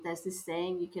There's this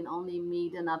saying, you can only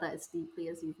meet another as deeply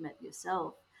as you've met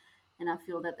yourself. And I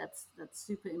feel that that's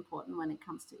super important when it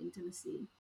comes to intimacy.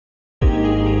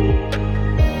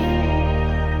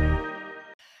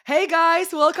 Hey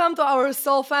guys, welcome to our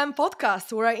Soul Fam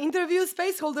podcast where I interview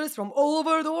space holders from all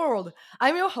over the world.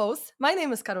 I'm your host, my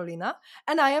name is Carolina,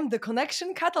 and I am the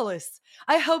Connection Catalyst.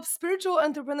 I help spiritual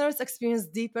entrepreneurs experience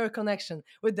deeper connection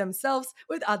with themselves,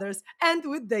 with others, and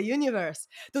with the universe.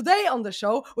 Today on the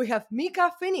show, we have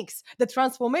Mieka Phoenix, the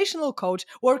transformational coach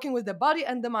working with the body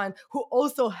and the mind, who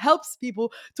also helps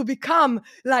people to become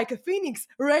like a phoenix,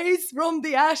 raise from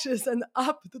the ashes and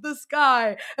up to the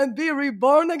sky and be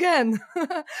reborn again.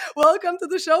 Welcome to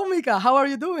the show, Mika. How are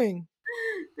you doing?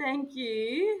 Thank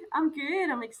you. I'm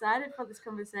good. I'm excited for this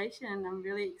conversation. I'm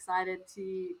really excited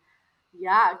to,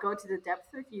 yeah, go to the depth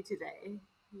with you today.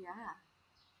 Yeah,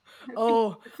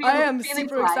 Oh, I feel am Phoenix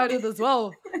super like. excited as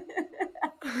well.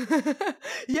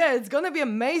 Yeah, it's gonna be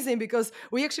amazing because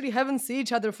we actually haven't seen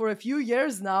each other for a few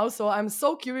years now. So I'm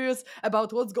so curious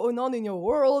about what's going on in your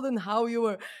world and how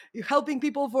you helping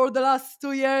people for the last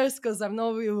 2 years. Because I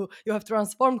know you have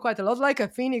transformed quite a lot, like a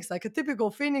phoenix, like a typical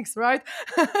phoenix, right?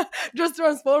 Just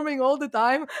transforming all the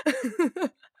time.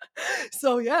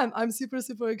 So yeah, I'm super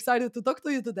excited to talk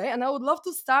to you today, and I would love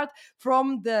to start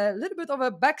from the little bit of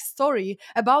a backstory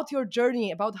about your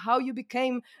journey, about how you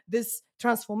became this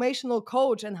transformational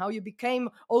coach and how you became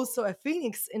also a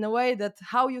phoenix in a way that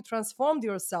how you transformed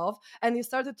yourself and you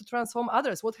started to transform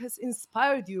others. What has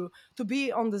inspired you to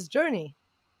be on this journey?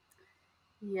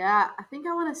 Yeah, I think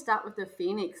I want to start with the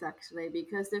Phoenix actually,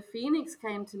 because the Phoenix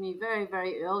came to me very,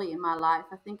 very early in my life.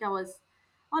 I think I was,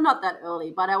 well, not that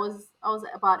early, but I was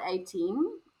about 18,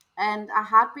 and I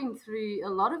had been through a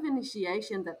lot of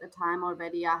initiations at the time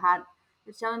already. I had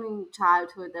a challenging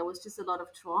childhood. There was just a lot of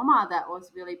trauma that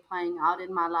was really playing out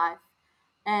in my life.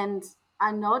 And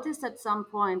I noticed at some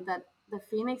point that the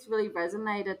Phoenix really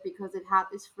resonated because it had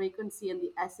this frequency and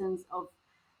the essence of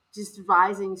just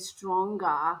rising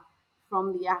stronger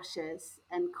from the ashes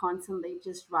and constantly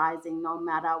just rising no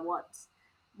matter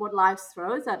what life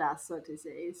throws at us, so to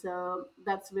say. So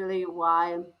that's really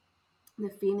why the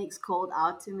phoenix called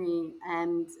out to me,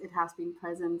 and it has been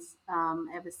present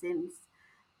ever since.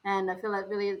 And I feel like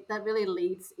really that really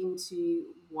leads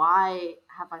into why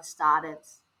have I started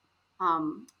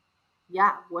um,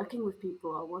 yeah, working with people,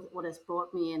 or what has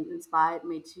brought me and inspired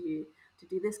me to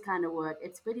do this kind of work.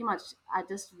 It's pretty much, I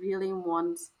just really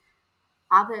want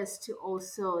others to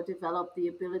also develop the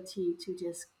ability to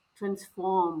just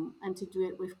transform and to do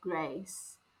it with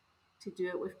grace,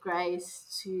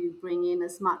 to bring in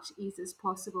as much ease as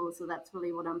possible. So that's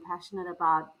really what I'm passionate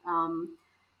about.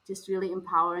 Just really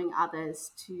empowering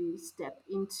others to step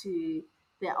into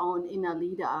their own inner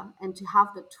leader and to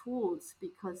have the tools,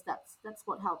 because that's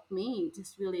what helped me.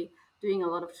 Just really doing a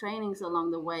lot of trainings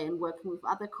along the way and working with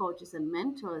other coaches and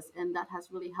mentors, and that has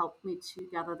really helped me to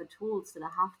gather the tools that I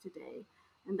have today.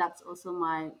 And that's also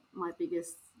my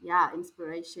biggest, yeah,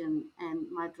 inspiration and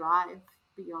my drive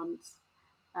beyond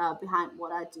behind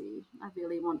what I do. I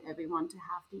really want everyone to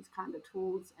have these kind of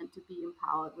tools and to be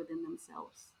empowered within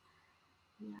themselves.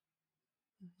 Yeah.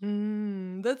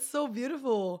 That's so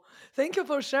beautiful. Thank you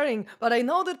for sharing. But I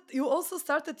know that you also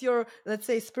started your, let's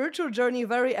say, spiritual journey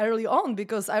very early on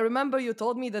because I remember you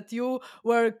told me that you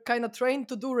were kind of trained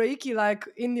to do Reiki like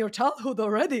in your childhood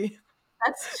already.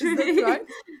 That's Is that true. right?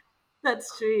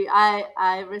 That's true.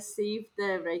 I received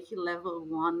the Reiki level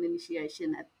 1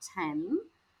 initiation at 10.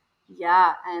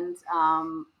 Yeah, and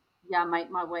yeah, made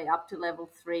my way up to level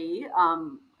 3.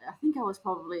 I think I was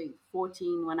probably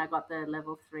 14 when I got the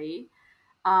level 3.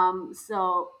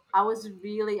 So I'm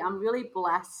really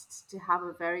blessed to have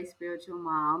a very spiritual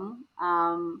mom.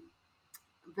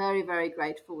 Very, very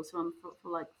grateful. So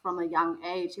for like from a young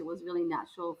age, it was really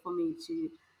natural for me to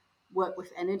work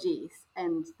with energies,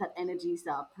 and that energies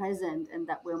are present and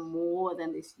that we're more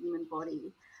than this human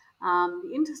body.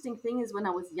 The interesting thing is when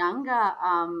I was younger,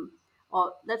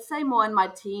 or let's say more in my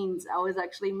teens, I was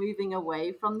actually moving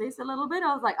away from this a little bit.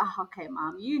 I was like, oh, okay,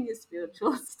 mom, you and your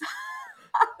spiritual stuff.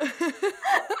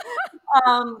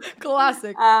 Um,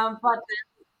 Classic. but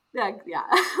yeah, yeah,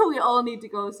 we all need to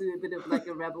go through a bit of like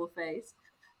a rebel phase.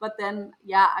 But then,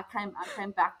 yeah, I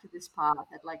came back to this path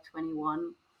at like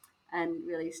 21 and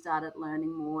really started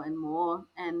learning more and more.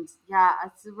 And yeah, I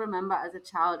still remember as a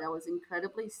child, I was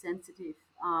incredibly sensitive.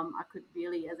 I could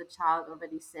really, as a child,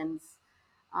 already sense.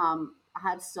 I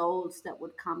had souls that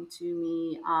would come to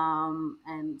me,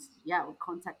 and yeah, would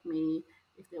contact me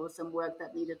if there was some work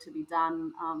that needed to be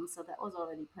done. So that was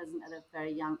already present at a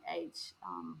very young age.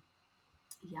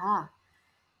 Yeah,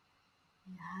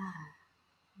 yeah,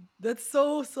 That's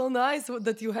so nice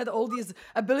that you had all these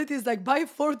abilities. Like by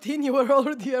 14, you were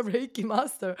already a Reiki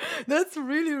master. That's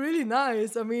really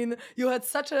nice. I mean, you had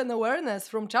such an awareness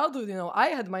from childhood. You know, I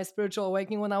had my spiritual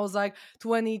awakening when I was like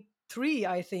 23,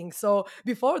 I think. So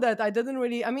before that, I didn't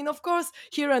really. I mean, of course,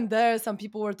 here and there, some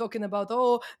people were talking about,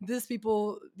 oh, these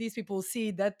people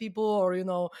see dead people,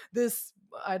 or this.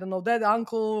 I don't know, that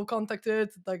uncle contacted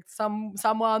like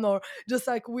someone, or just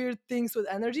like weird things with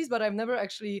energies, but I've never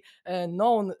actually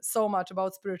known so much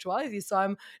about spirituality. So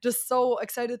I'm just so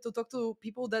excited to talk to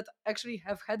people that actually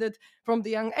have had it from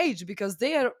the young age, because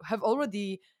have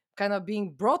already kind of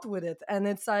being brought with it, and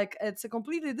it's like it's a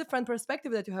completely different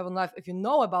perspective that you have on life if you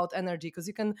know about energy, because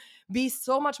you can be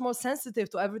so much more sensitive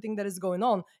to everything that is going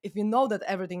on if you know that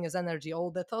everything is energy, all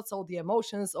the thoughts, all the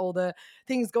emotions, all the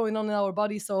things going on in our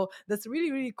body. So that's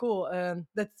really cool.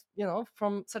 That's,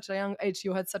 from such a young age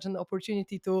you had such an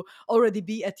opportunity to already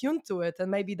be attuned to it, and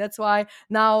maybe that's why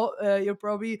now you're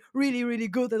probably really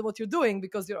good at what you're doing,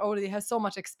 because you already have so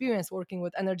much experience working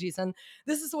with energies. And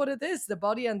this is what it is: the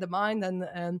body and the mind,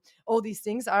 and all these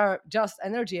things are just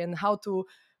energy, and how to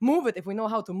move it. If we know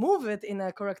how to move it in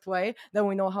a correct way, then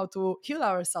we know how to heal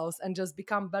ourselves and just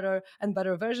become better and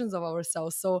better versions of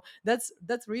ourselves. So that's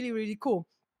really cool.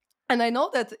 And I know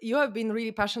that you have been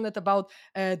really passionate about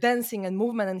dancing and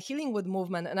movement and healing with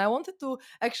movement. And I wanted to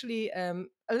actually a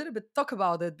little bit talk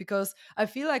about it, because I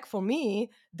feel like for me,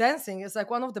 dancing is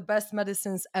like one of the best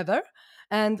medicines ever.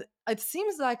 And it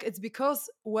seems like it's because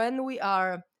when we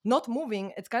are not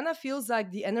moving, it kind of feels like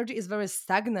the energy is very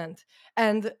stagnant.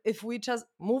 And if we just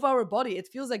move our body, it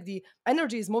feels like the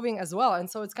energy is moving as well. And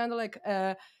so it's kind of like,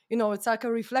 it's like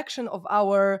a reflection of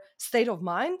our state of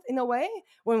mind in a way.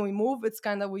 When we move, it's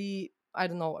kind of, we, I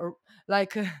don't know,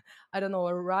 like I don't know,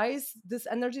 arise this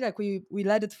energy, like we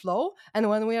let it flow. And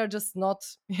when we are just not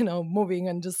moving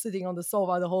and just sitting on the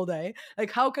sofa the whole day,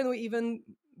 like how can we even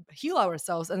heal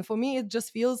ourselves? And for me, it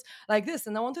just feels like this.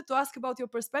 And I wanted to ask about your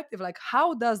perspective, like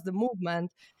how does the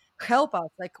movement help us?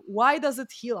 Like why does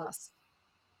it heal us?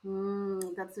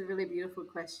 That's a really beautiful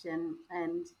question.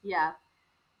 And yeah,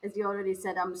 as you already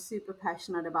said, I'm super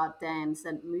passionate about dance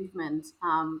and movement.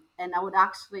 And I would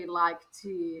actually like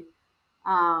to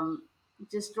um,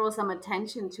 just draw some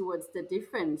attention towards the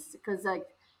difference, because, like,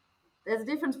 there's a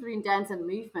difference between dance and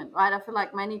movement, right? I feel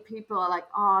like many people are like,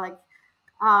 oh, like,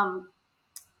 um,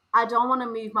 I don't want to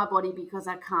move my body because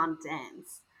I can't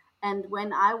dance. And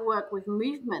when I work with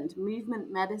movement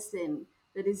medicine,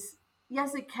 that is,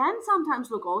 yes, it can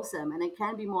sometimes look awesome and it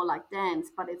can be more like dance,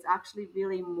 but it's actually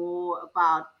really more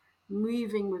about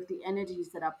moving with the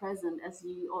energies that are present, as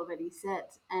you already said.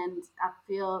 And I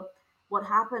feel what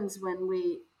happens when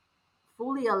we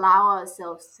fully allow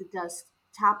ourselves to just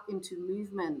tap into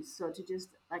movement, so to just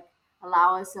like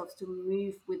allow ourselves to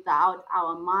move without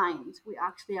our mind, we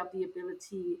actually have the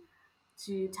ability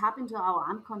to tap into our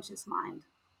unconscious mind.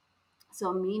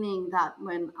 So, meaning that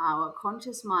when our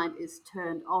conscious mind is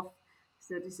turned off,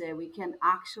 so to say, we can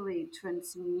actually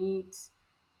transmute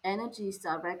energies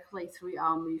directly through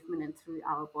our movement and through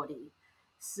our body.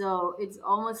 So, it's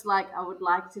almost like I would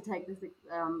like to take this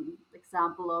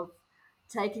example of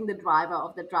taking the driver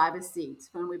of the driver's seat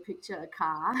when we picture a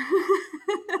car.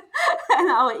 And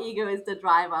our ego is the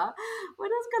driver. We're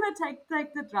just gonna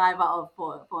take the driver off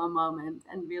for a moment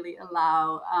and really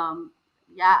allow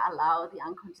the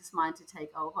unconscious mind to take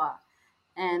over.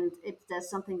 And there's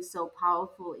something so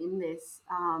powerful in this,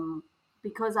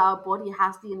 because our body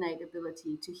has the innate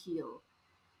ability to heal.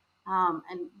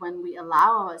 And when we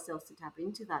allow ourselves to tap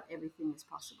into that, everything is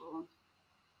possible.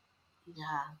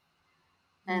 Yeah.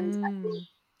 And I think,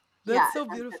 Mm, yeah, that's so as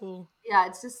I said, beautiful. yeah,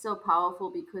 it's just so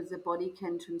powerful because the body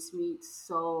can transmute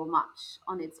so much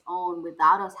on its own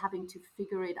without us having to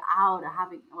figure it out, or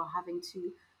having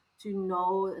to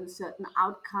know a certain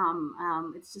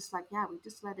outcome. It's just like, yeah, we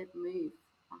just let it move.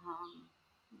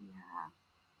 Yeah,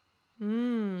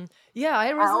 Yeah, I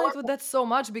I resonate always. with that so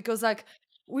much, because like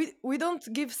we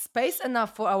don't give space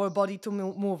enough for our body to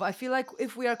move. I feel like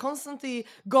if we are constantly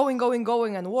going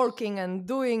and working and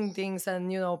doing things, and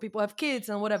people have kids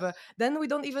and whatever, then we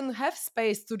don't even have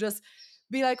space to just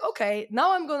be like, okay,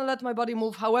 now I'm gonna let my body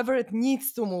move however it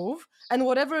needs to move, and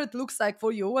whatever it looks like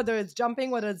for you, whether it's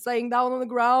jumping, whether it's laying down on the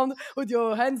ground with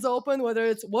your hands open, whether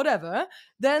it's whatever.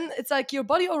 Then it's like your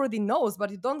body already knows,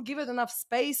 but you don't give it enough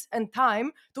space and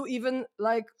time to even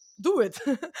like do it.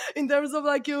 In terms of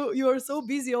like you are so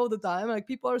busy all the time, like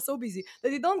people are so busy that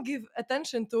they don't give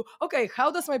attention to, okay,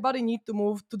 how does my body need to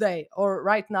move today or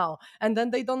right now, and then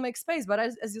they don't make space. But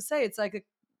as you say, it's like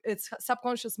it's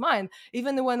subconscious mind.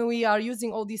 Even when we are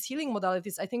using all these healing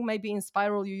modalities, I think maybe in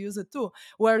Spiral you use it too,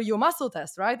 where you muscle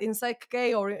test, right? In Psych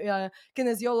K or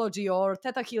kinesiology or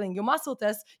theta healing, you muscle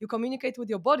test, you communicate with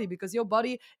your body, because your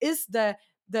body is the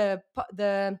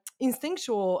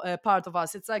instinctual part of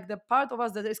us. It's like the part of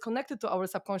us that is connected to our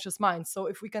subconscious mind. So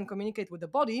if we can communicate with the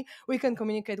body, we can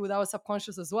communicate with our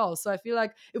subconscious as well. So I feel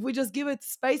like if we just give it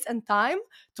space and time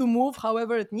to move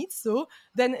however it needs to,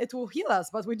 then it will heal us,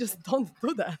 but we just don't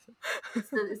do that. It's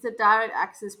the direct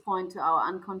access point to our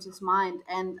unconscious mind.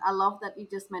 And I love that you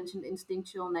just mentioned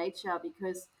instinctual nature,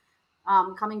 because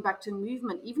coming back to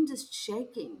movement, even just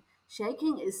shaking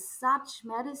is such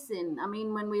medicine. I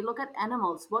mean, when we look at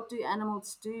animals, what do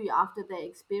animals do after they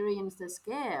experience a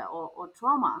scare or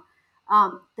trauma?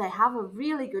 They have a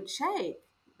really good shake.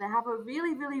 They have a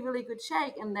really, really, really good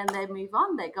shake, and then they move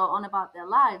on. They go on about their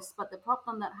lives. But the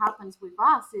problem that happens with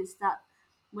us is that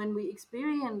when we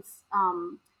experience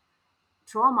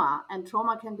trauma, and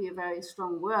trauma can be a very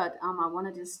strong word. I want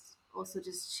to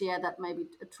just share that maybe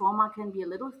a trauma can be a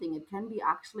little thing. It can be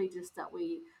actually just that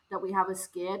we have a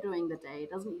scare during the day. It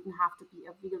doesn't even have to be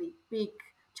a really big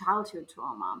childhood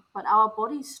trauma, but our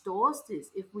body stores this.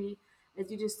 If we,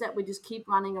 as you just said, we just keep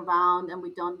running around and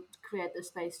we don't create the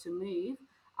space to move,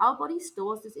 our body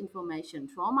stores this information.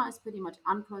 Trauma is pretty much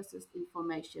unprocessed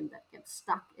information that gets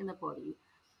stuck in the body,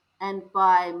 and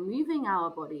by moving our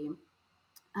body,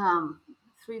 um,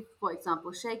 through, for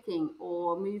example, shaking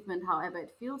or movement, however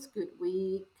it feels good,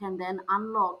 we can then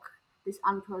unlock this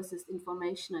unprocessed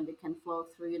information, and it can flow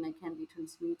through and it can be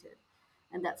transmuted.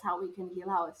 And that's how we can heal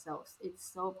ourselves. It's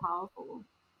so powerful.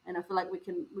 And I feel like we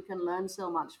can learn so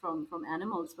much from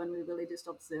animals when we really just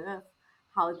observe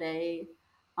how they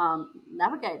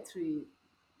navigate through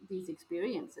these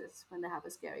experiences when they have a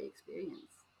scary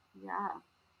experience. Yeah.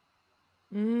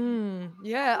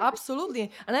 Yeah,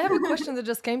 absolutely. And I have a question that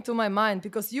just came to my mind,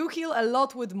 because you heal a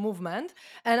lot with movement.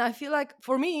 And I feel like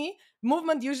for me,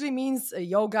 movement usually means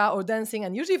yoga or dancing.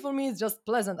 And usually for me, it's just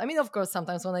pleasant. I mean, of course,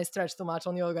 sometimes when I stretch too much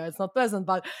on yoga, it's not pleasant,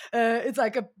 but it's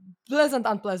like a pleasant,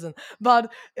 unpleasant. But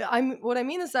what I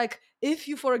mean is like, if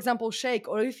you, for example, shake,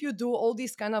 or if you do all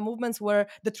these kind of movements where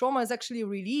the trauma is actually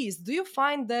released, do you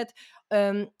find that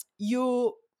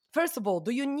you first of all,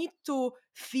 do you need to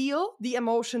feel the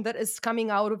emotion that is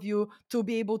coming out of you to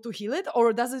be able to heal it?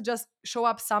 Or does it just show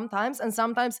up sometimes, and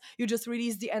sometimes you just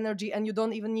release the energy and you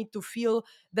don't even need to feel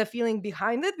the feeling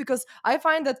behind it? Because I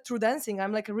find that through dancing,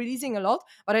 I'm like releasing a lot,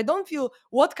 but I don't feel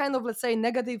what kind of, let's say,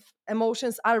 negative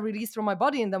emotions are released from my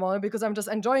body in the moment, because I'm just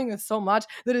enjoying it so much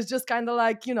that it's just kind of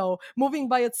like, moving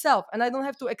by itself, and I don't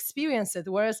have to experience it.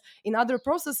 Whereas in other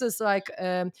processes, like,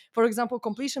 for example,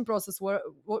 completion process,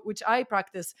 which I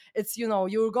practice, it's,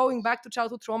 you're going back to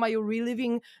childhood trauma, you're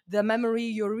reliving the memory,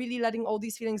 you're really letting all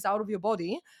these feelings out of your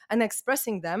body and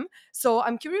expressing them. So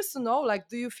I'm curious to know, like,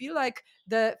 do you feel like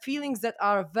the feelings that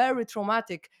are very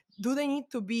traumatic, do they need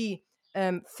to be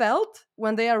felt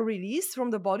when they are released from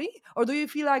the body? Or do you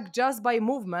feel like just by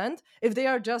movement, if they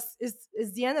are just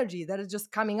is the energy that is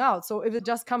just coming out, so if it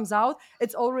just comes out,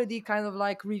 it's already kind of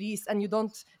like released, and you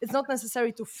don't, it's not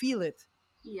necessary to feel it?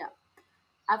 Yeah.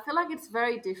 I feel like it's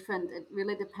very different. It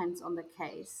really depends on the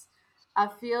case. I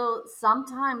feel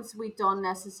sometimes we don't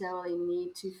necessarily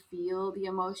need to feel the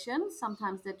emotions.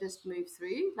 Sometimes they just move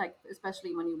through, like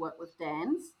especially when you work with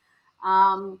dance.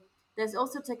 Um, there's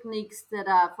also techniques that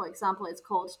are, for example, it's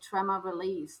called tremor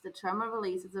release. The tremor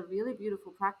release is a really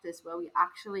beautiful practice where we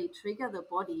actually trigger the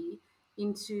body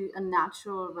into a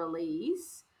natural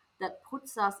release that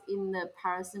puts us in the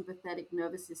parasympathetic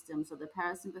nervous system. So the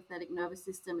parasympathetic nervous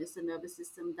system is the nervous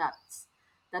system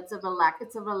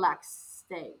it's a relaxed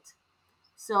state.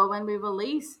 So when we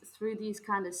release through these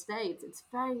kind of states, it's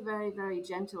very, very, very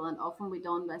gentle, and often we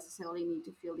don't necessarily need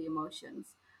to feel the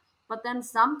emotions. But then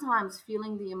sometimes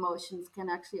feeling the emotions can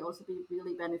actually also be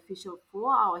really beneficial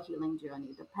for our healing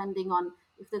journey, depending on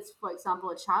if it's, for example,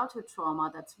 a childhood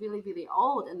trauma that's really, really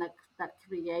old and that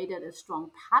created a strong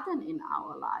pattern in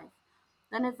our life.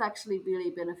 Then it's actually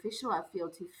really beneficial, I feel,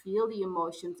 to feel the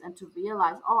emotions and to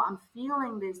realize, oh, I'm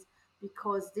feeling this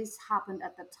because this happened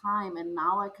at the time, and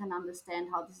now I can understand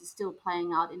how this is still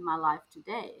playing out in my life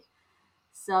today.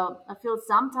 So I feel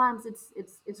sometimes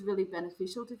it's really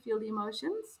beneficial to feel the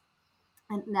emotions,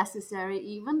 and necessary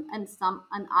even, and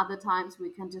other times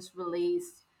we can just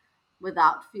release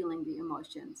without feeling the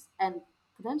emotions, and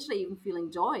potentially even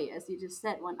feeling joy. As you just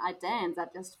said, when I dance, I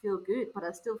just feel good, but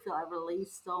I still feel I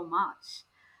release so much.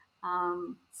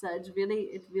 So it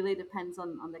really depends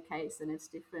on the case, and it's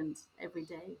different every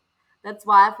day. That's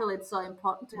why I feel it's so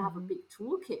important to have a big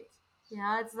toolkit.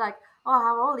 It's like, oh, I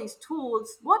have all these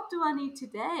tools. What do I need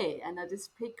today? And I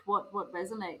just pick what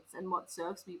resonates and what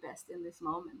serves me best in this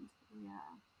moment.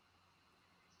 Yeah.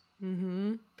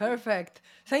 Mm-hmm. Perfect.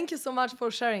 Thank you so much for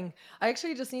sharing. I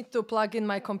actually just need to plug in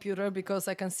my computer because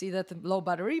I can see that low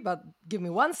battery, but give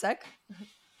me one sec.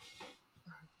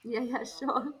 Yeah, yeah,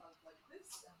 sure. Like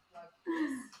this and plug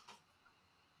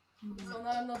this. So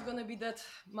now I'm not gonna be that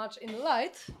much in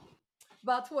light,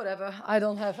 but whatever. I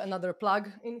don't have another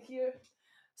plug in here.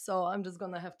 So I'm just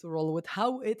gonna have to roll with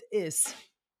how it is.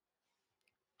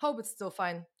 Hope it's still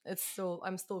fine.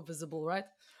 I'm still visible, right?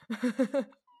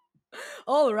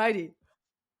 Alrighty.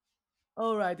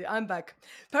 Alrighty, I'm back.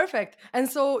 Perfect. And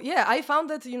so, yeah, I found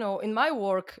that, in my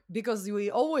work, because we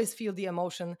always feel the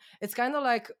emotion, it's kind of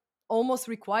like almost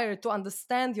required to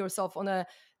understand yourself on a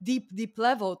deep, deep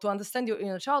level, to understand your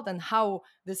inner child and how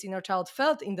this inner child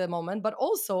felt in the moment. But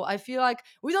also, I feel like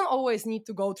we don't always need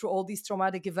to go through all these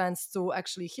traumatic events to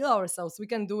actually heal ourselves. We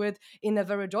can do it in a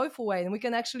very joyful way. And we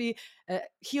can actually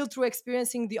heal through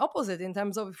experiencing the opposite in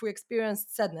terms of if we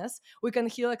experienced sadness, we can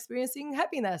heal experiencing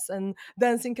happiness. And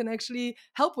dancing can actually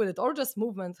help with it, or just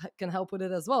movement can help with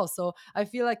it as well. So I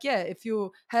feel like, yeah, if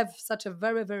you have such a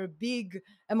very, very big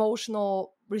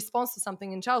emotional response to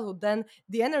something in childhood, then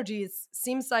the energy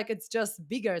seems like it's just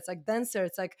bigger, it's like denser,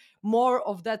 it's like more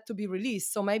of that to be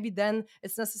released. So maybe then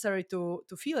it's necessary to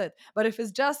feel it. But if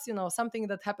it's just something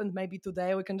that happened maybe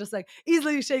today, we can just like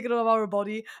easily shake it out of our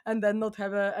body and then not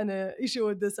have an issue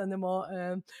with this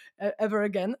anymore ever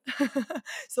again.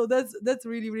 So that's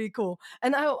really, really cool.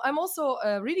 And I'm also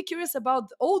really curious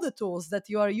about all the tools that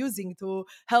you are using to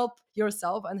help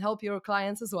yourself and help your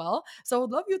clients as well. So I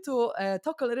would love you to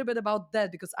talk a little bit about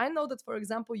that, because I know that, for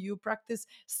example, you practice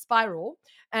spiral.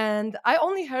 And I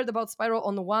only heard about spiral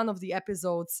on one of the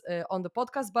episodes on the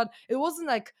podcast, but it wasn't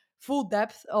like full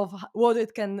depth of what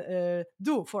it can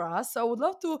do for us. So I would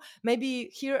love to maybe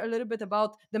hear a little bit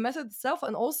about the method itself,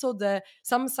 and also the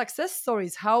some success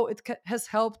stories, how it has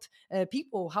helped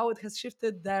people, how it has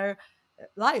shifted their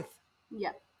life.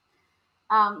 Yeah.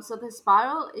 So the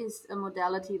spiral is a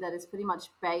modality that is pretty much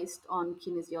based on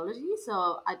kinesiology.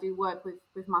 So I do work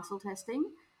with muscle testing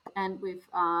and with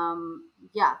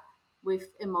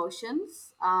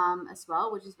emotions as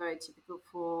well, which is very typical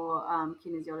for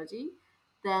kinesiology.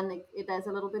 Then there's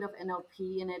a little bit of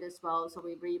NLP in it as well. So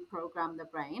we reprogram the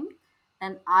brain.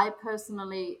 And I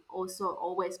personally also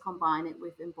always combine it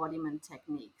with embodiment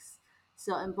techniques.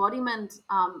 So embodiment,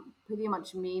 pretty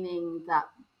much meaning that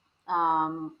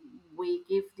um, we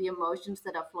give the emotions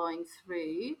that are flowing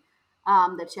through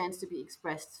the chance to be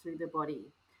expressed through the body.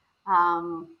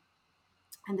 Um,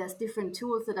 and there's different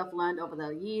tools that I've learned over the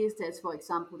years. There's, for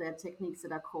example, there are techniques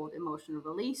that are called emotional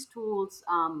release tools.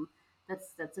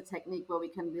 That's a technique where we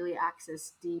can really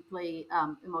access deeply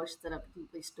emotions that are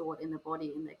deeply stored in the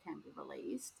body and they can be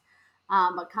released.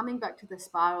 But coming back to the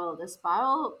spiral,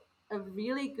 a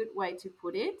really good way to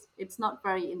put it. It's not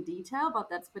very in detail, but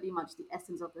that's pretty much the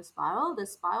essence of the spiral. The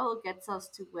spiral gets us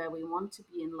to where we want to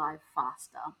be in life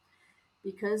faster,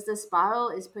 because the spiral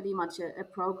is pretty much a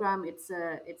program. It's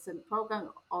a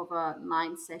program over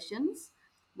 9 sessions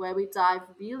where we dive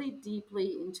really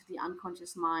deeply into the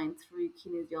unconscious mind through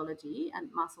kinesiology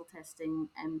and muscle testing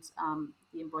and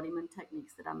the embodiment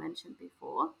techniques that I mentioned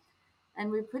before. And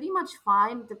we pretty much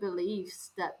find the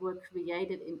beliefs that were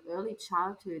created in early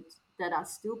childhood that are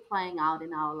still playing out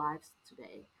in our lives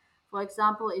today. For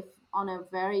example, if on a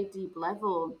very deep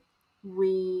level,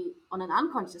 on an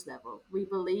unconscious level, we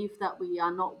believe that we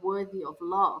are not worthy of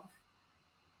love,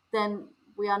 then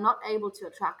we are not able to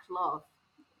attract love,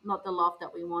 not the love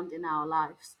that we want in our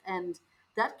lives. And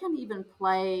that can even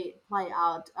play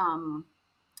out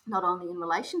not only in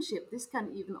relationship. This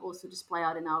can even also just play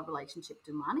out in our relationship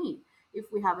to money. If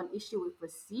we have an issue with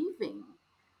receiving,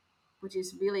 which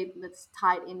is really that's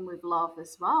tied in with love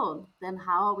as well, then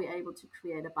how are we able to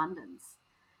create abundance?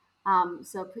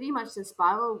 So pretty much the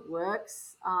spiral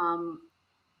works.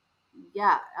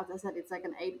 Yeah, as I said, it's like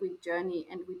an 8 week journey,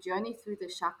 and we journey through the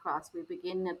chakras. We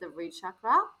begin at the root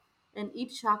chakra, and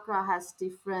each chakra has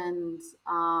different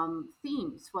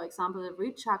themes. For example, the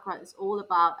root chakra is all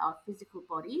about our physical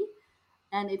body,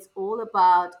 and it's all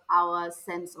about our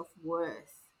sense of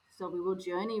worth. So we will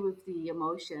journey with the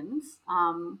emotions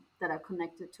that are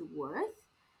connected to worth,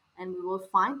 and we will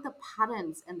find the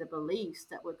patterns and the beliefs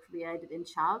that were created in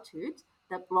childhood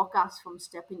that block us from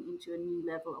stepping into a new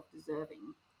level of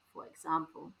deserving, for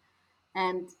example.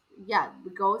 And yeah,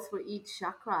 we go through each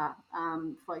chakra.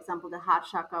 For example, the heart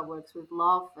chakra works with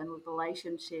love and with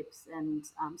relationships and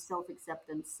self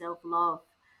acceptance, self love.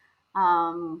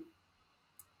 Um,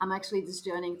 I'm actually just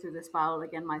journeying through the spiral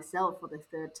again myself for the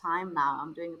third time now.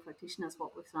 I'm doing a practitioner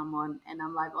swap with someone, and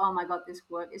I'm like, oh my god, this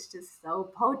work is just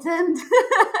so potent.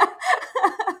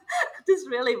 Just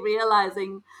really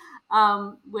realizing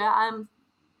where I'm.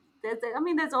 I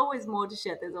mean, there's always more to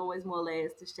shed. There's always more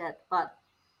layers to shed, but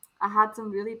I had some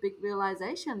really big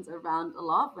realizations around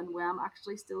love and where I'm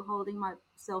actually still holding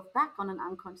myself back on an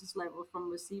unconscious level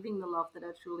from receiving the love that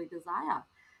I truly desire.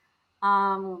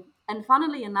 And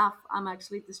funnily enough, I'm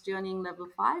actually just journeying level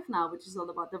 5 now, which is all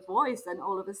about the voice. And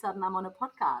all of a sudden, I'm on a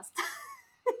podcast.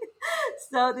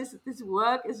 So this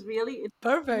work is really, it's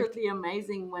Perfect. absolutely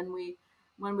amazing when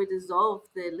we dissolve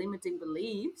the limiting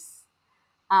beliefs,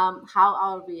 how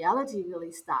our reality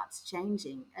really starts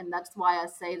changing. And that's why I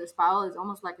say the spiral is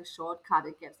almost like a shortcut.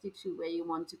 It gets you to where you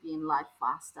want to be in life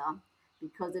faster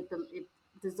because it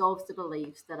dissolves the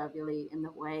beliefs that are really in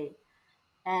the way.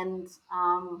 And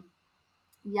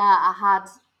yeah, I had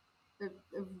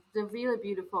the really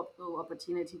beautiful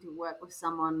opportunity to work with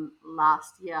someone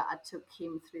last year. I took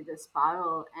him through the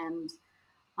spiral, and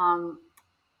um,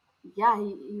 yeah,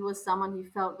 he was someone who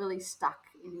felt really stuck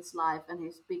in his life, and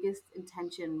his biggest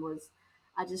intention was,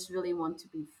 I just really want to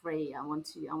be free. I want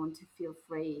to feel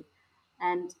free.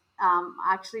 And I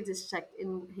actually just checked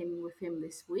in him with him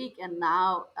this week, and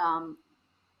now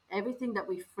everything that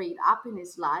we freed up in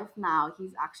his life now,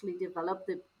 he's actually developed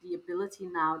the ability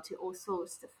now to also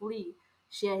fully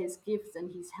share his gifts,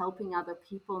 and he's helping other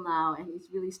people now, and he's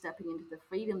really stepping into the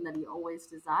freedom that he always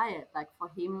desired. Like for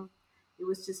him, it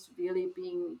was just really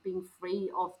being free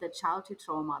of the childhood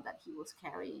trauma that he was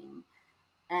carrying.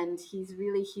 And he's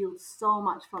really healed so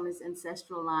much from his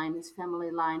ancestral line, his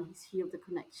family line. He's healed the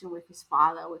connection with his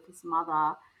father, with his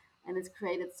mother, and it's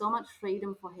created so much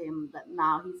freedom for him that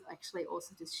now he's actually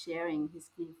also just sharing his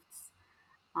gifts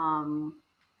um,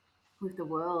 with the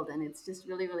world, and it's just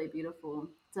really, really beautiful.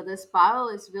 So the spiral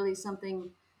is really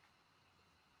something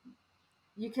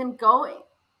you can go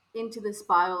into the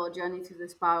spiral or journey through the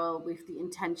spiral with the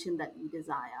intention that you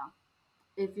desire.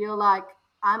 If you're like,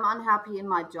 I'm unhappy in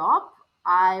my job,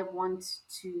 I want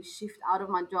to shift out of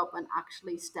my job and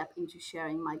actually step into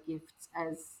sharing my gifts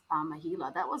as a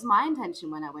healer. That was my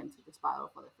intention when I went through the spiral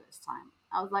for the first time.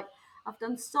 I was like, I've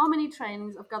done so many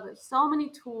trainings, I've gathered so many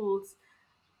tools,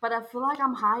 but I feel like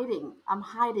I'm hiding. I'm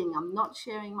hiding. I'm not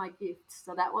sharing my gifts.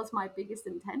 So that was my biggest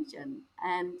intention.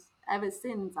 And ever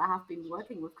since, I have been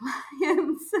working with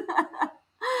clients.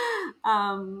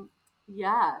 um,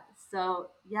 yeah.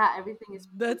 So yeah, everything is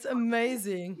really That's possible.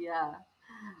 amazing. Yeah.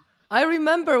 I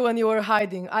remember when you were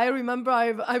hiding. I remember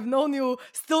I've known you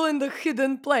still in the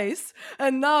hidden place,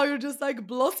 and now you're just like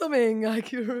blossoming,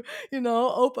 like you're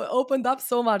opened up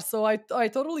so much. So I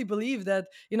totally believe that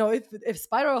if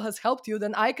Spiral has helped you,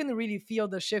 then I can really feel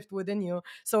the shift within you.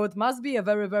 So it must be a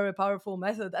very very powerful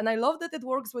method, and I love that it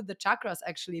works with the chakras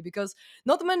actually because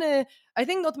not many I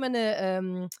think not many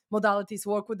modalities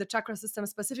work with the chakra system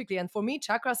specifically. And for me,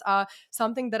 chakras are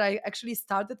something that I actually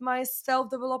started my self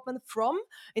development from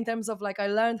in terms of like I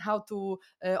learned how to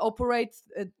operate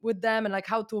with them and like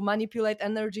how to manipulate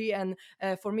energy. And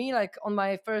for me, like on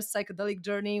my first psychedelic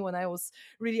journey, when I was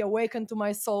really awakened to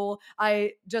my soul,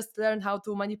 I just learned how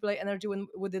to manipulate energy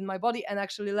within my body and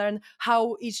actually learn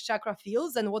how each chakra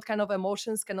feels and what kind of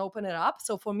emotions can open it up.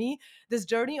 So for me, this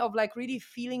journey of like really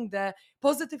feeling the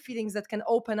positive feelings that can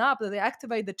open up, that they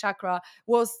activate the chakra,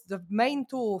 was the main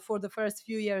tool for the first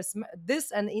few years. This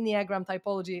and Enneagram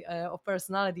typology of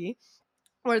personality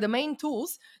were the main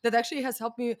tools that actually has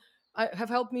helped me have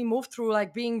helped me move through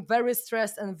like being very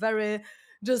stressed and very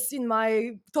just in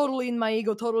my totally in my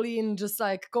ego, totally in just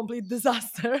like complete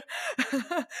disaster.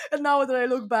 And now that I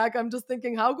look back, I'm just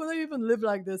thinking, how could I even live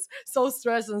like this, so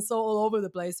stressed and so all over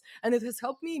the place? And it has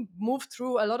helped me move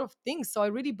through a lot of things. So I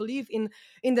really believe in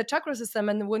the chakra system,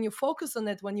 and when you focus on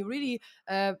it, when you really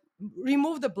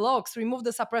remove the blocks, remove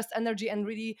the suppressed energy, and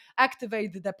really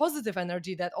activate the positive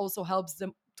energy that also helps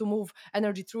them to move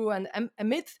energy through and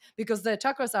emit, because the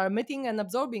chakras are emitting and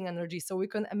absorbing energy, so we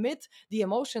can emit the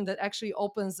emotion that actually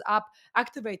opens up,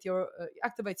 activates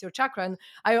your chakra. And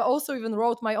I also even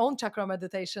wrote my own chakra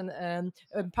meditation, and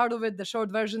part of it, the short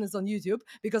version, is on YouTube,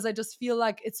 because I just feel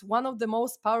like it's one of the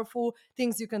most powerful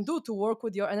things you can do to work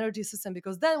with your energy system,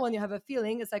 because then when you have a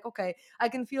feeling, it's like, okay, I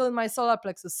can feel in my solar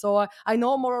plexus, so I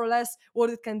know more or less what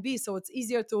it can be. So it's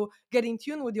easier to get in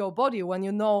tune with your body when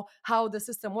you know how the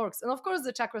system works. And of course,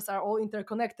 the chakras are all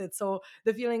interconnected, so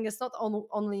the feeling is not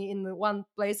only in one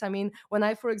place. I mean, when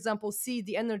I, for example, see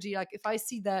the energy, like if I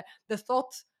see the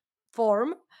thought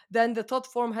form, then the thought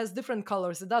form has different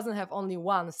colors. It doesn't have only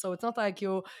one. So it's not like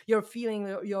you're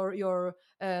feeling your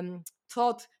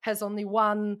thought has only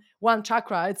one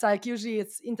chakra. It's like usually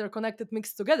it's interconnected,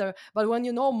 mixed together. But when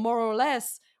you know more or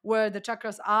less where the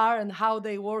chakras are and how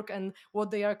they work and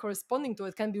what they are corresponding to,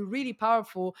 it can be really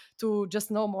powerful to just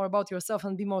know more about yourself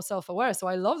and be more self-aware. So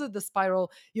I love that the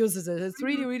spiral uses it. It's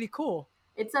really, really cool.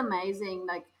 It's amazing.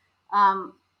 Like,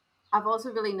 um, I've also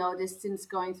really noticed since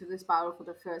going through this spiral for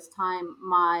the first time,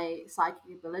 my psychic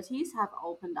abilities have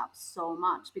opened up so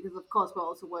much because, of course, we're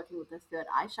also working with the third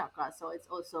eye chakra. So it's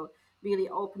also really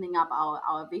opening up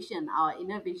our vision, our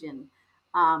inner vision.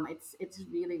 It's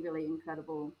really, really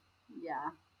incredible. Yeah.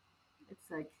 It's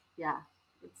like, yeah,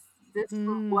 it's this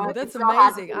work. That's It's so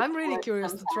hard to amazing. put I'm into really words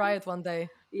curious to try sometimes. it one day.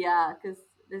 Yeah, because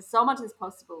there's so much is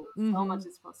possible. So Hmm. much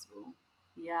is possible.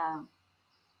 Yeah.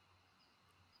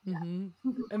 Hmm.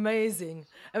 Amazing.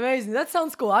 Amazing. That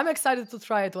sounds cool. I'm excited to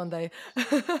try it one day.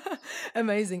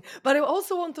 Amazing. But I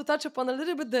also want to touch upon a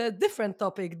little bit the different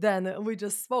topic than we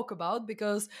just spoke about,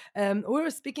 because we were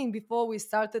speaking before we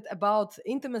started about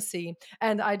intimacy.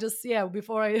 And I just, yeah,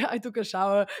 before I took a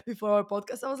shower before our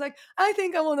podcast, I was like, I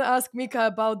think I want to ask Mika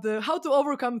about the how to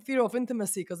overcome fear of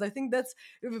intimacy, because I think that's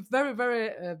very, very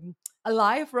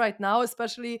alive right now,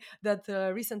 especially that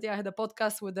recently I had a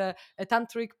podcast with a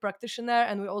tantric practitioner,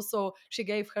 and we also she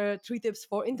gave her 3 tips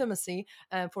for intimacy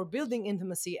and for building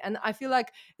intimacy. And I feel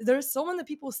like there's so many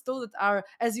people still that are,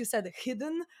 as you said,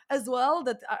 hidden as well,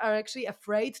 that are actually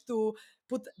afraid to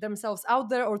put themselves out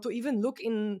there or to even look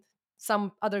in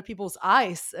some other people's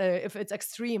eyes if it's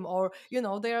extreme, or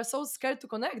they are so scared to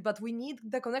connect. But we need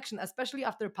the connection, especially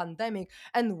after pandemic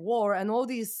and war and all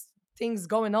these things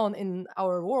going on in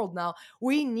our world now.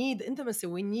 We need intimacy,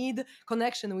 we need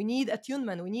connection, we need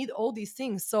attunement, we need all these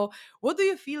things. So what do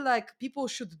you feel like people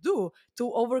should do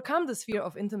to overcome this fear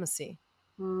of intimacy?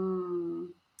 Hmm.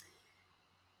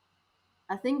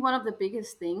 I think one of the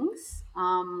biggest things,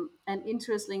 and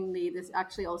interestingly, this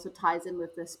actually also ties in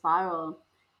with the spiral.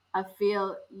 I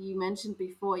feel you mentioned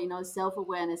before, self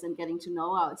awareness and getting to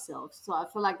know ourselves. So I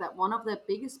feel like that one of the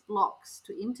biggest blocks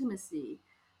to intimacy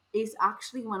is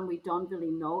actually when we don't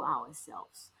really know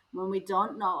ourselves. When we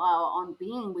don't know our own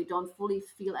being, we don't fully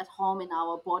feel at home in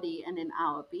our body and in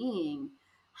our being.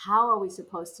 How are we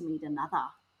supposed to meet another?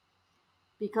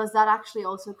 Because that actually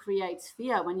also creates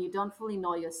fear when you don't fully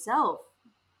know yourself.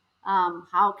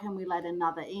 How can we let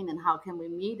another in, and how can we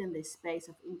meet in this space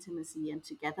of intimacy and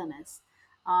togetherness?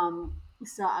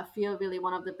 So I feel really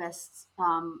one of the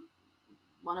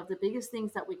biggest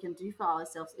things that we can do for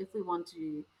ourselves if we want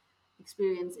to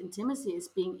experience intimacy is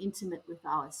being intimate with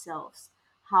ourselves.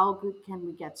 How good can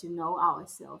we get to know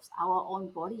ourselves, our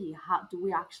own body? How do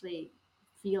we actually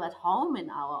feel at home in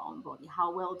our own body?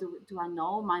 How well do I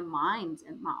know my mind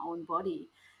and my own body?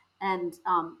 And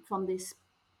from this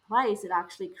place, it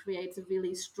actually creates a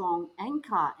really strong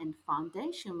anchor and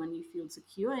foundation when you feel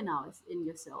secure in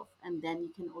yourself, and then you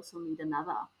can also meet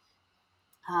another.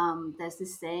 There's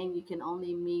this saying, you can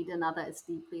only meet another as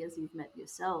deeply as you've met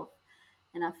yourself,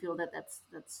 and I feel that that's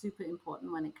super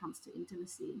important when it comes to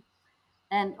intimacy.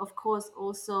 And of course,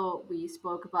 also we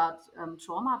spoke about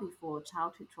trauma before,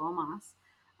 childhood traumas.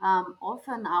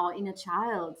 Often our inner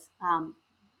child,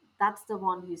 that's the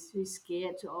one who's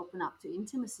scared to open up to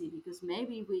intimacy, because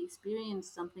maybe we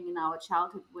experienced something in our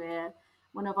childhood where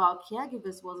one of our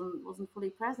caregivers wasn't fully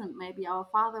present. Maybe our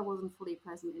father wasn't fully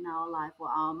present in our life, or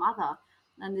our mother,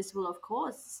 and this will of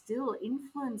course still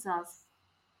influence us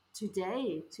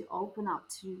today to open up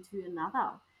to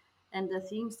another. And the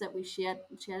themes that we shared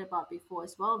about before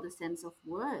as well, the sense of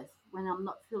worth. When I'm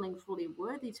not feeling fully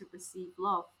worthy to receive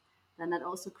love, then that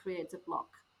also creates a block.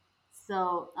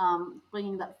 So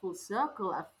bringing that full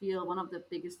circle, I feel one of the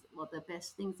biggest, well, the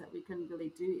best things that we can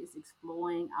really do is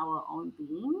exploring our own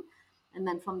being, and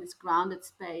then from this grounded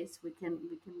space, we can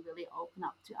really open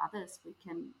up to others. We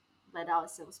can let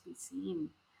ourselves be seen,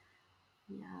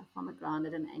 yeah, from a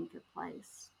grounded and anchored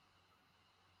place.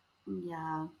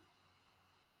 Yeah.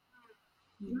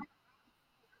 Yeah.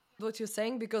 What you're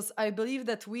saying, because I believe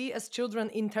that we as children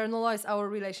internalize our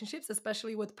relationships,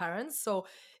 especially with parents. So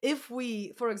if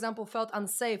we, for example, felt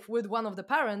unsafe with one of the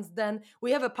parents, then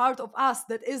we have a part of us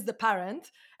that is the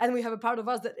parent, and we have a part of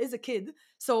us that is a kid.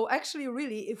 So actually,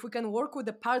 really, if we can work with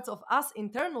the parts of us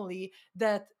internally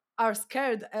that are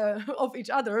scared of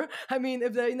each other. I mean,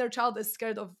 if the inner child is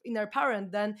scared of inner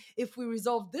parent, then if we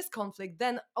resolve this conflict,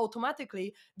 then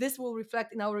automatically this will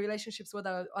reflect in our relationships with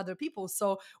other people.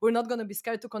 So we're not going to be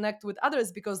scared to connect with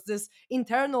others, because this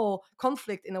internal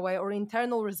conflict in a way, or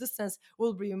internal resistance,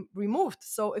 will be removed.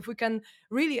 So if we can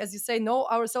really, as you say, know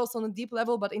ourselves on a deep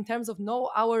level, but in terms of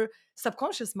know our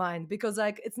subconscious mind, because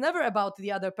like it's never about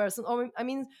the other person. Or I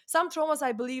mean, some traumas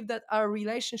I believe that are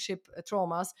relationship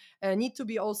traumas need to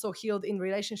be also also healed in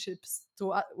relationships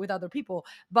with other people.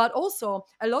 But also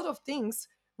a lot of things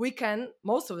we can,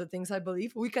 most of the things I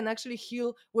believe we can actually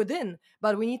heal within,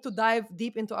 but we need to dive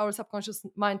deep into our subconscious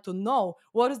mind to know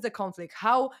what is the conflict,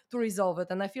 how to resolve it.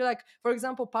 And I feel like, for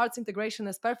example, parts integration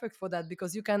is perfect for that,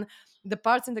 because you can, the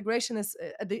parts integration is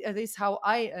at least how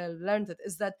I learned it,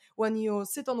 is that when you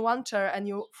sit on one chair and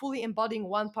you fully embodying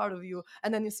one part of you,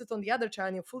 and then you sit on the other chair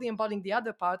and you're fully embodying the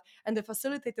other part, and the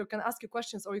facilitator can ask you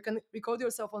questions, or you can record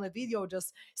yourself on a video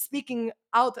just speaking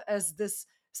out as this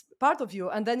part of you,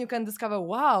 and then you can discover,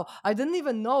 wow, I didn't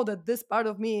even know that this part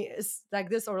of me is like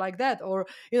this or like that. Or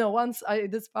once I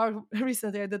did part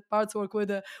recently, I did parts work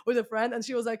with a friend, and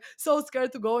she was like so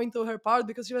scared to go into her part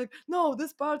because she was like, no,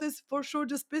 this part is for sure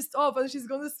just pissed off and she's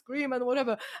gonna scream and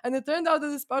whatever. And it turned out that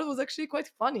this part was actually quite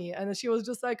funny, and she was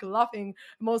just like laughing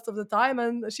most of the time,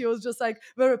 and she was just like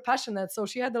very passionate. So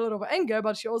she had a lot of anger,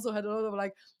 but she also had a lot of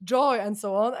like joy and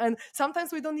so on. And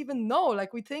sometimes we don't even know,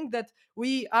 like we think that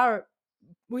we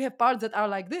have parts that are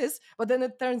like this, but then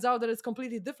it turns out that it's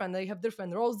completely different. They have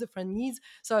different roles, different needs.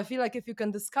 So I feel like if you can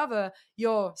discover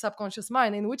your subconscious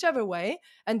mind in whichever way,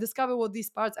 and discover what these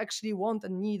parts actually want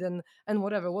and need, and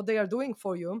whatever what they are doing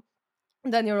for you,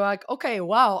 then you're like, okay,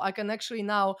 wow, I can actually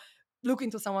now look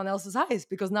into someone else's eyes,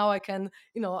 because now I can,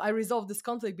 I resolve this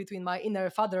conflict between my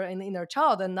inner father and inner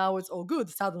child, and now it's all good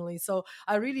suddenly. So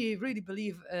I really really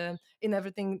believe in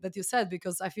everything that you said,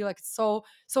 because I feel like it's so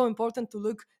so important to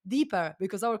look deeper,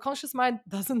 because our conscious mind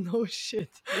doesn't know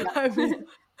shit. I Yeah. mean,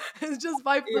 it's just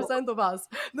Yeah. 5% of us.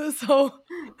 So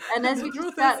And as the you just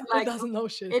truth said, is it like doesn't know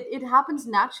shit. it happens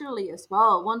naturally as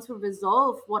well. Once we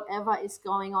resolve whatever is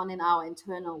going on in our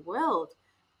internal world,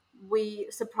 we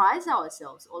surprise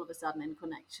ourselves all of a sudden in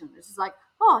connection. It's just like,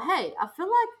 oh, hey, I feel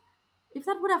like if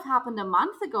that would have happened a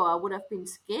month ago, I would have been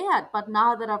scared. But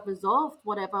now that I've resolved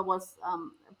whatever was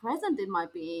present in my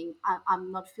being,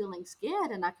 I'm not feeling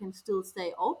scared, and I can still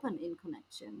stay open in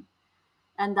connection.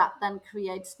 And that then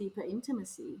creates deeper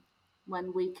intimacy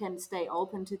when we can stay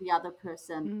open to the other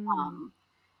person, Mm.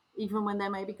 even when they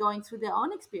may be going through their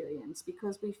own experience,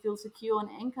 because we feel secure and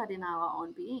anchored in our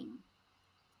own being.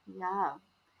 Yeah.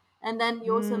 And then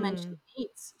you also mentioned Mm.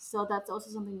 needs. So that's also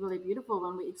something really beautiful.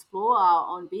 When we explore our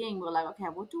own being, we're like, okay,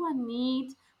 what do I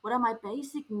need? What are my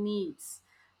basic needs?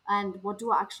 And what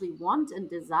do I actually want and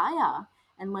desire?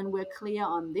 And when we're clear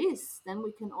on this, then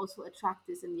we can also attract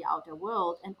this in the outer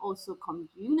world and also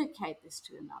communicate this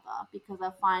to another. Because I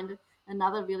find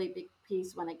another really big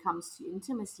piece when it comes to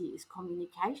intimacy is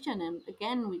communication. And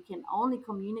again, we can only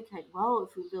communicate well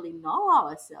if we really know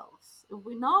ourselves, if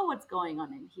we know what's going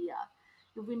on in here,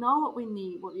 if we know what we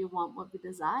need, what we want, what we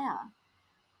desire.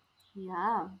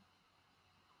 Yeah.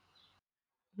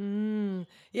 Mm.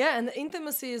 Yeah, and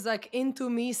intimacy is like into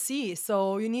me see.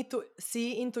 So you need to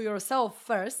see into yourself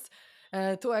first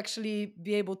to actually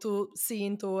be able to see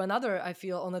into another, I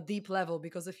feel, on a deep level.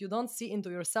 Because if you don't see into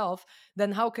yourself,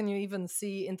 then how can you even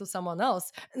see into someone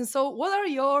else? And so, what are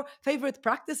your favorite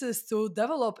practices to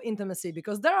develop intimacy?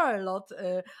 Because there are a lot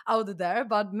out there,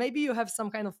 but maybe you have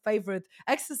some kind of favorite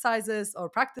exercises or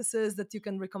practices that you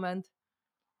can recommend.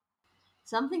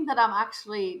 Something that I'm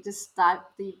actually just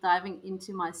deep diving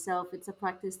into myself. It's a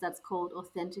practice that's called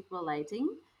authentic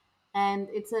relating, and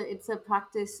it's a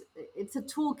practice. It's a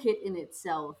toolkit in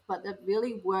itself, but it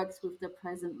really works with the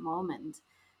present moment.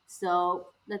 So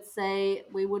let's say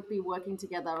we would be working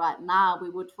together right now. We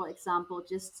would, for example,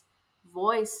 just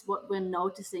voice what we're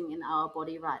noticing in our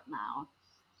body right now,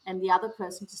 and the other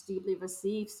person just deeply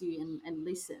receives you and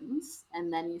listens,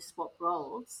 and then you swap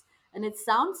roles. And it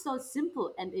sounds so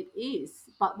simple, and it is,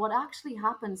 but what actually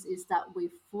happens is that we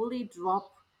fully drop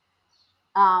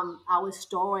our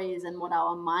stories and what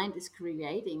our mind is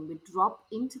creating. We drop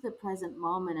into the present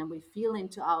moment and we feel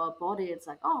into our body. It's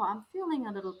like, oh, I'm feeling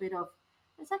a little bit of,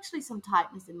 there's actually some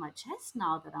tightness in my chest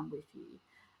now that I'm with you.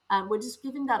 And we're just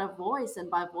giving that a voice,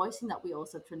 and by voicing that, we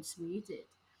also transmute it.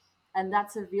 And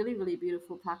that's a really really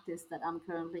beautiful practice that I'm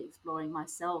currently exploring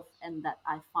myself, and that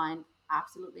I find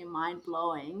absolutely mind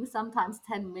blowing. Sometimes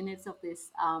 10 minutes of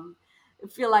this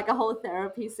feel like a whole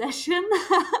therapy session.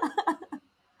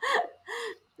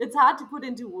 It's hard to put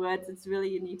into words. It's really,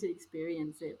 you need to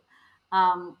experience it.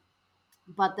 um,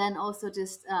 but then also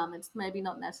just it's maybe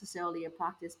not necessarily a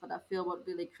practice, but I feel what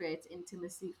really creates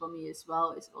intimacy for me as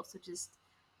well is also just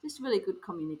really good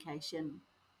communication,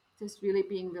 just really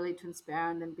being really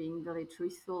transparent and being really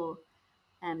truthful.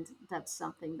 And that's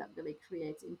something that really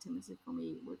creates intimacy for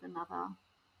me with another.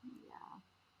 Yeah.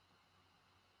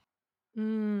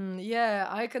 Yeah,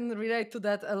 I can relate to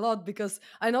that a lot because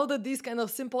I know that these kind of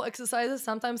simple exercises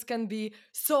sometimes can be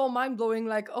so mind blowing.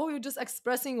 Like, oh, you're just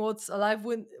expressing what's alive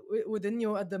within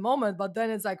you at the moment, but then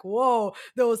it's like, whoa,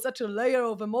 there was such a layer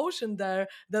of emotion there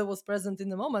that was present in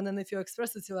the moment. And if you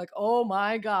express it, you're like, oh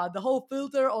my god, the whole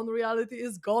filter on reality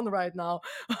is gone right now.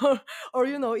 Or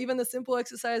even a simple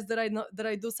exercise that I know that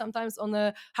I do sometimes on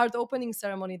a heart opening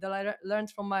ceremony that I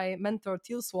learned from my mentor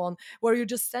Teal Swan, where you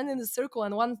just stand in the circle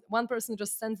and one person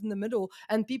just stands in the middle,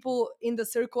 and people in the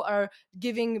circle are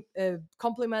giving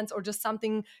compliments or just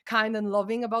something kind and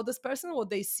loving about this person, what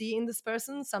they see in this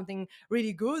person, something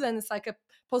really good, and it's like a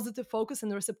positive focus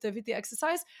and receptivity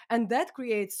exercise, and that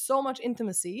creates so much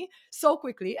intimacy so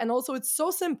quickly, and also it's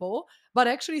so simple but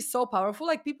actually so powerful.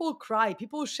 Like, people cry,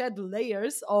 people shed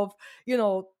layers of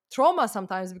trauma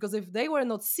sometimes, because if they were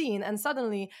not seen and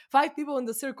suddenly five people in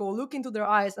the circle look into their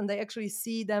eyes and they actually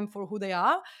see them for who they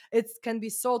are, it can be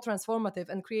so transformative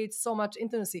and create so much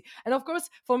intimacy. And of course,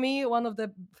 for me, one of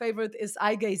the favorite is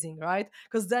eye gazing, right?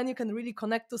 Because then you can really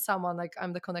connect to someone. Like,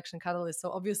 I'm the connection catalyst,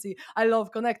 so obviously I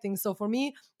love connecting. So for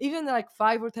me, even like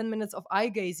 5 or 10 minutes of eye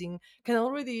gazing can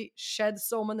already shed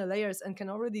so many layers and can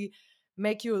already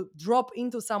make you drop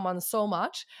into someone so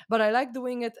much. But I like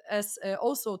doing it as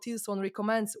also Tilson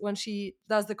recommends, when she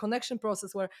does the connection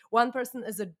process, where one person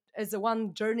is a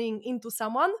one journeying into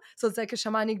someone. So it's like a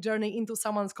shamanic journey into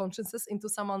someone's consciousness, into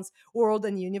someone's world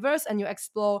and universe, and you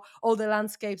explore all the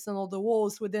landscapes and all the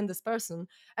walls within this person.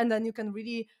 And then you can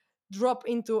really drop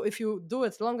into, if you do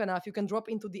it long enough, you can drop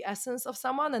into the essence of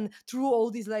someone, and through all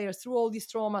these layers, through all these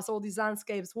traumas, all these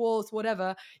landscapes, walls,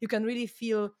 whatever, you can really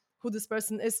feel who this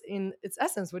person is in its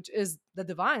essence, which is the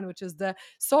divine, which is the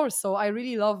source. So I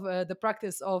really love the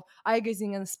practice of eye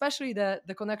gazing, and especially the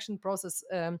connection process.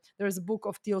 There is a book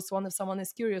of Teal Swan, if someone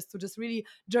is curious, to just really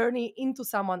journey into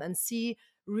someone and see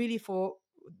really for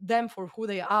them for who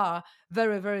they are,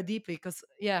 very very deeply. Because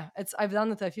yeah, it's I've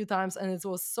done it a few times and it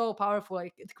was so powerful.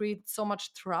 Like, it creates so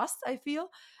much trust, I feel,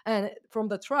 and from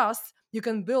the trust you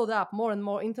can build up more and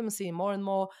more intimacy, more and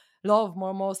more love, more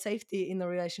and more safety in the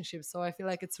relationship. So I feel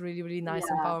like it's really really nice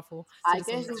and Yeah, powerful. So I eye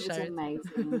just wanted to gazing is share it.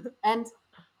 amazing. And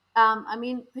I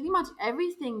mean, pretty much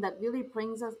everything that really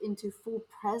brings us into full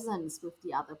presence with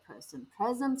the other person.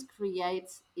 Presence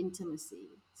creates intimacy.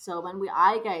 So when we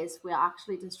eye gaze, we're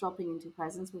actually just dropping into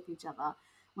presence with each other.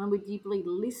 When we deeply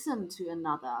listen to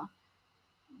another,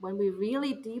 when we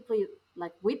really deeply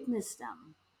like witness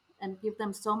them and give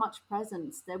them so much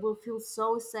presence, they will feel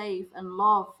so safe and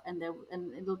love, and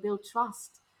and it'll build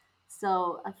trust.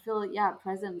 So I feel, yeah,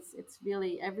 presence, it's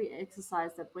really every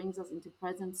exercise that brings us into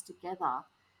presence together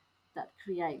that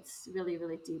creates really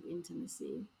really deep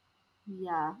intimacy.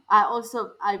 Yeah,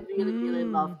 I really really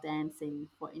Mm. love dancing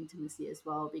for intimacy as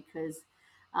well, because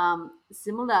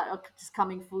similar, just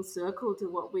coming full circle to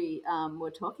what we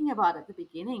were talking about at the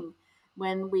beginning,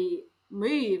 when we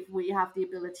move, we have the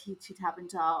ability to tap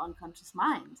into our unconscious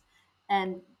mind,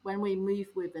 and when we move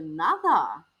with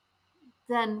another,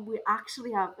 then we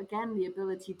actually have again the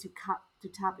ability to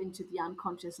tap into the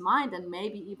unconscious mind, and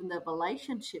maybe even the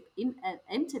relationship in an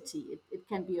entity. It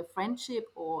can be a friendship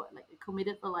or like a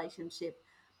committed relationship,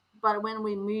 but when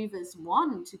we move as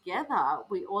one together,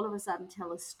 we all of a sudden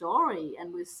tell a story,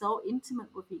 and we're so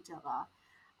intimate with each other,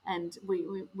 and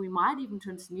we might even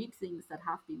transmute things that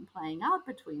have been playing out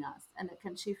between us, and it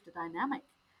can shift the dynamic.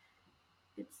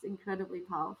 It's incredibly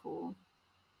powerful.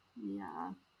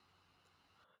 Yeah.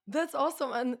 That's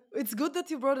awesome. And it's good that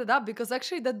you brought it up, because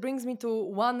actually that brings me to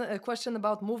one question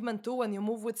about movement too, when you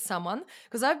move with someone.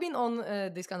 Because I've been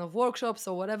on these kind of workshops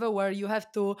or whatever, where you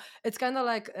have to, it's kind of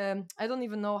like, I don't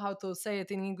even know how to say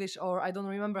it in English, or I don't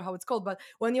remember how it's called, but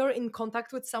when you're in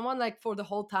contact with someone, like for the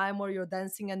whole time, where you're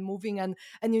dancing and moving, and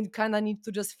you kind of need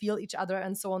to just feel each other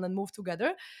and so on and move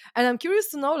together. And I'm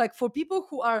curious to know, like, for people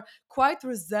who are quite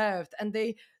reserved and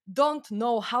they don't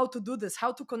know how to do this,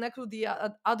 how to connect with the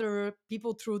other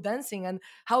people through dancing, and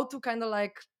how to kind of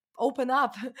like open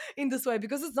up in this way,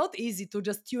 because it's not easy to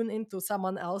just tune into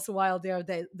someone else while they are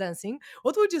dancing.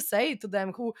 What would you say to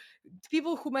them, who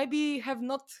people who maybe have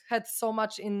not had so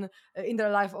much in their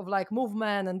life of like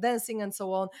movement and dancing and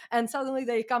so on, and suddenly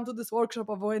they come to this workshop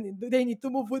of when they need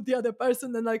to move with the other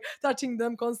person and like touching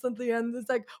them constantly, and it's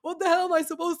like, what the hell am I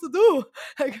supposed to do?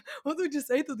 Like, what would you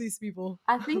say to these people?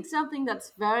 I think something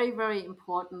that's very, very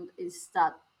important is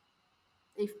that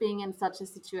if being in such a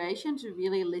situation, to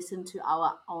really listen to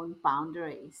our own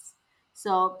boundaries.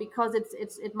 So because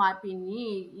it might be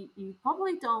new, you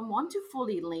probably don't want to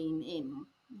fully lean in.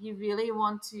 You really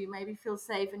want to maybe feel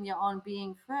safe in your own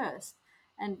being first.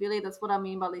 And really, that's what I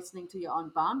mean by listening to your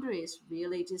own boundaries.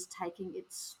 Really, just taking it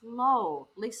slow,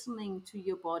 listening to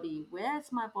your body.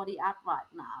 Where's my body at right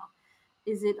now?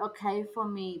 Is it okay for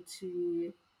me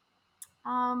to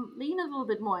lean a little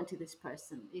bit more into this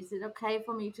person? Is it okay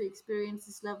for me to experience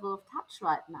this level of touch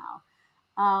right now?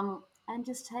 And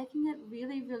just taking it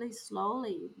really, really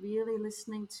slowly, really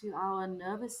listening to our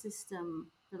nervous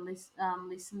system,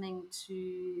 listening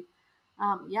to,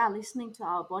 yeah, listening to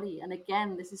our body. And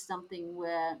again, this is something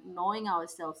where knowing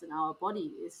ourselves and our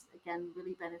body is again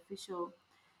really beneficial.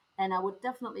 And I would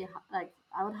definitely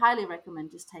I would highly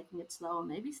recommend just taking it slow.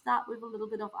 Maybe start with a little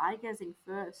bit of eye gazing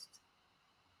first,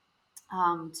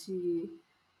 to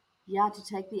yeah, to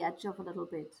take the edge off a little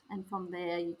bit, and from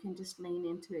there you can just lean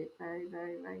into it very,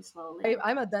 very, very slowly.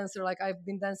 I'm a dancer. Like I've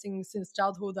been dancing since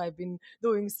childhood. I've been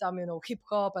doing some, hip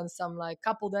hop and some like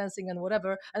couple dancing and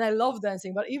whatever. And I love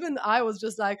dancing. But even I was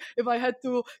just like, if I had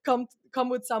to come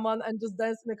with someone and just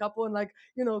dance in a couple and like,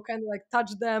 kind of like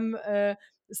touch them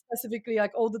specifically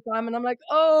like all the time, and I'm like,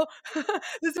 oh,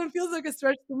 this one feels like a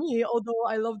stretch to me. Although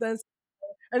I love dancing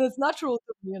and it's natural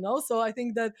to me, so I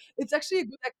think that it's actually a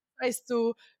good exercise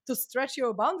to stretch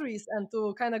your boundaries and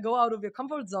to kind of go out of your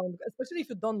comfort zone, especially if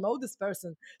you don't know this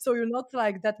person, so you're not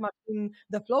like that much in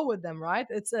the flow with them, right?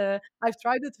 I've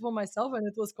tried it for myself and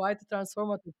it was quite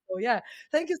transformative. So yeah,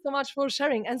 thank you so much for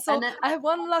sharing. And so And then I have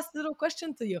one last little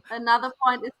question to you. another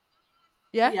point is,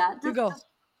 Yeah, yeah, you go.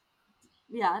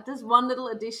 just one little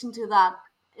addition to that.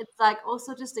 It's like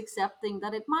also just accepting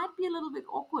that it might be a little bit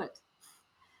awkward.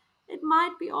 It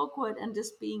might be awkward, and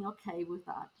just being okay with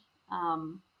that.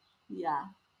 Yeah,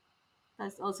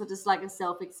 that's also just like a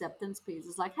self acceptance piece.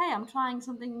 It's like, hey, I'm trying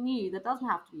something new that doesn't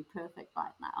have to be perfect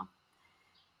right now.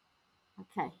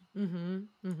 Okay, Mm-hmm, I'm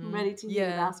mm-hmm. ready to hear your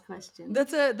Yeah, last question.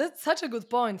 that's such a good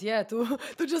point. Yeah, to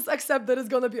to just accept that it's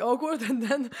gonna be awkward, and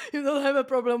then you don't have a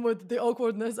problem with the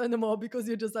awkwardness anymore because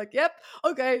you're just like, yep,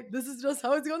 okay, this is just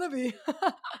how it's gonna be.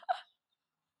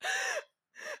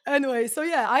 Anyway, so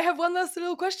yeah, I have one last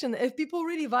little question. If people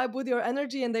really vibe with your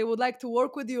energy and they would like to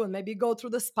work with you and maybe go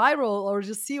through the spiral or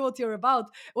just see what you're about,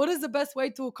 what is the best way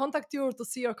to contact you or to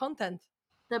see your content?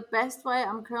 The best way,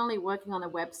 I'm currently working on a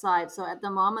website. So at the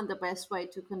moment, the best way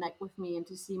to connect with me and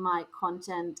to see my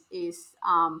content is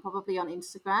probably on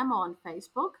Instagram or on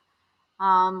Facebook.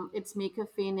 It's Mieka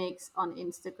Phoenix on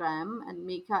Instagram, and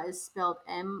Mieka is spelled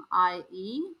Mieka,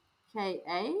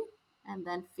 and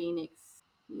then Phoenix.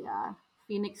 Yeah,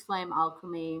 Phoenix Flame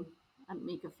Alchemy and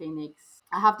Mieka Phoenix.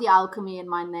 I have the alchemy in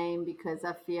my name because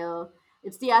I feel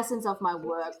it's the essence of my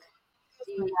work.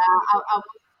 Yeah,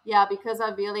 yeah, because I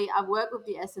work with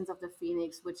the essence of the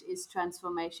phoenix, which is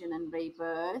transformation and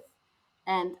rebirth,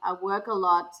 and I work a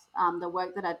lot. The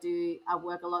work that I do, I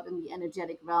work a lot in the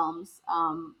energetic realms.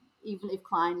 Even if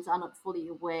clients are not fully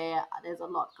aware, there's a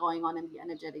lot going on in the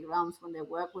energetic realms when they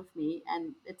work with me,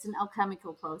 and it's an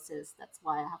alchemical process. That's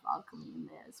why I have alchemy in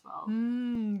there as well.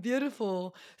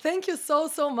 Beautiful. Thank you so,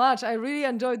 so much. I really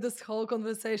enjoyed this whole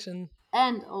conversation.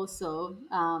 And also,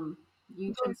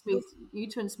 you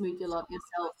transmute a lot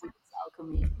yourself with this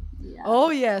alchemy. Yeah. Oh,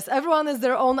 yes. Everyone is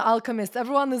their own alchemist.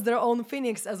 Everyone is their own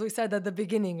phoenix, as we said at the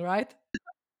beginning, right?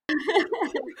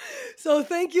 So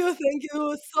thank you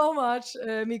so much,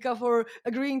 Mika, for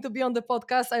agreeing to be on the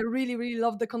podcast. I really, really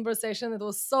loved the conversation. It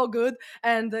was so good,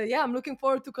 and yeah, I'm looking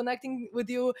forward to connecting with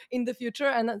you in the future.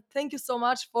 And thank you so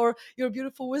much for your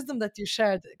beautiful wisdom that you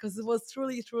shared, because it was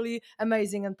truly, truly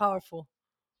amazing and powerful.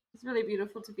 It's really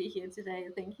beautiful to be here today.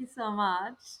 Thank you so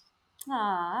much.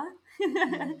 Ah,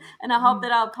 and I hope Mm.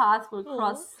 that our paths will Aw.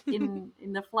 cross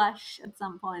in the flesh at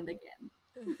some point again.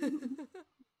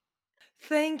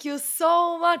 Thank you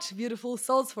so much, beautiful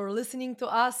souls, for listening to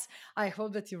us. I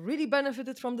hope that you really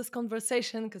benefited from this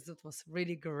conversation because it was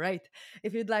really great.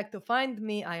 If you'd like to find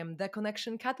me, I am The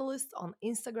Connection Catalyst on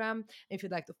Instagram. If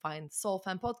you'd like to find Soul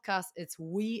Fam Podcast, it's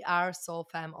We Are Soul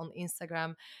Fam on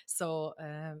Instagram. So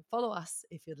follow us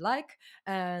if you'd like.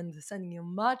 And sending you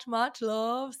much, much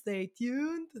love. Stay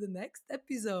tuned to the next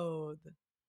episode.